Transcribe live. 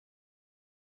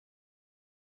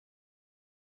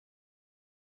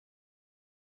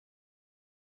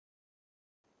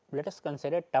Let us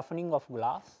consider toughening of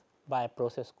glass by a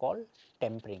process called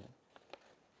tempering.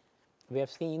 We have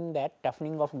seen that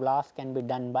toughening of glass can be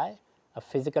done by a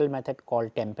physical method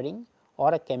called tempering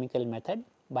or a chemical method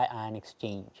by ion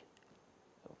exchange.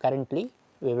 Currently,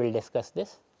 we will discuss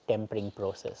this tempering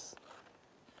process.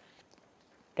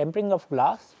 Tempering of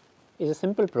glass is a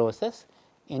simple process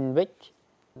in which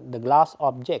the glass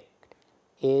object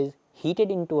is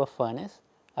heated into a furnace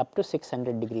up to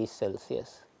 600 degrees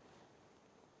Celsius.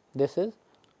 This is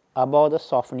above the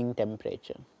softening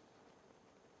temperature.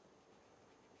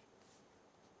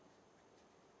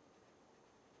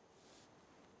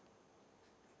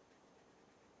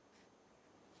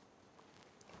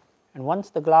 And once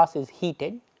the glass is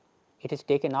heated, it is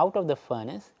taken out of the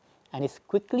furnace and is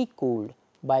quickly cooled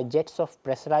by jets of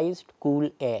pressurized cool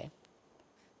air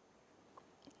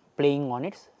playing on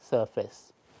its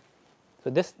surface. So,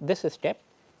 this step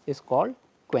is called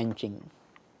quenching.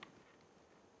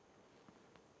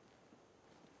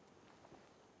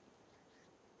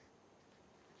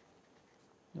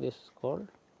 This is called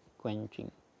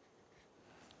quenching.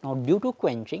 Now, due to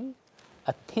quenching,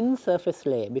 a thin surface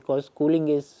layer, because cooling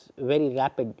is very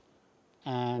rapid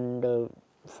and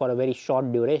for a very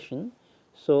short duration.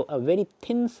 So, a very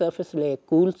thin surface layer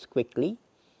cools quickly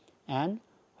and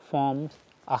forms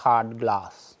a hard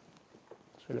glass.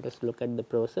 So, let us look at the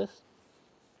process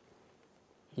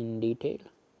in detail.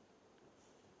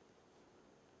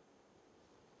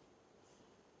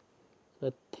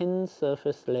 The thin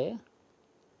surface layer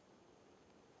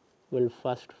will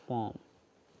first form.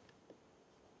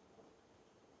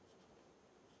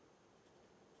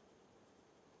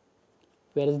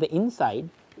 Whereas the inside,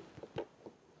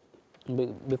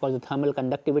 because the thermal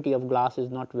conductivity of glass is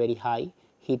not very high,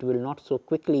 heat will not so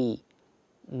quickly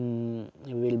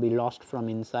will be lost from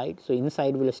inside. So,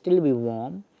 inside will still be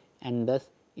warm and thus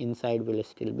inside will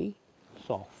still be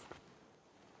soft.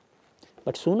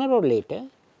 But sooner or later,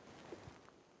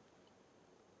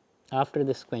 after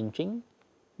this quenching,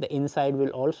 the inside will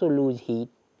also lose heat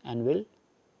and will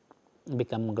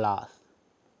become glass.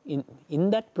 In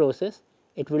that process,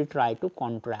 it will try to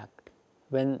contract.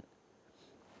 When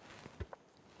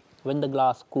the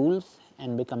glass cools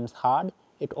and becomes hard,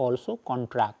 it also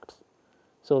contracts.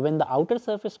 So, when the outer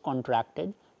surface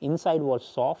contracted, inside was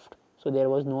soft. So, there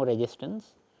was no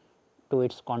resistance to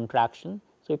its contraction.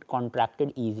 So, it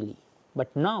contracted easily.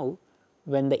 But now,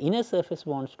 when the inner surface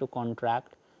wants to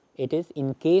contract, it is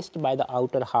encased by the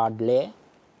outer hard layer,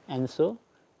 and so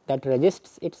that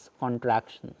resists its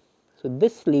contraction. So,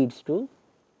 this leads to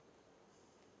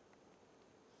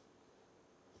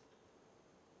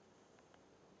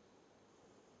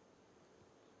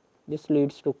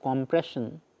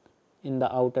compression in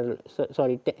the outer,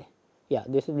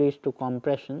 this leads to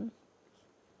compression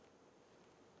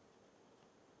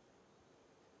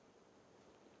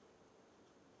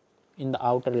in the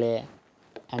outer layer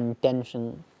and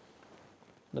tension,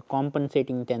 the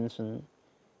compensating tension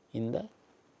in the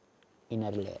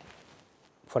inner layer.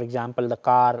 For example, the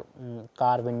car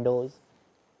windows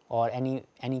or any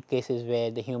cases where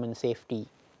the human safety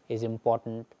is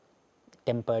important,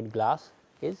 tempered glass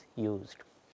is used.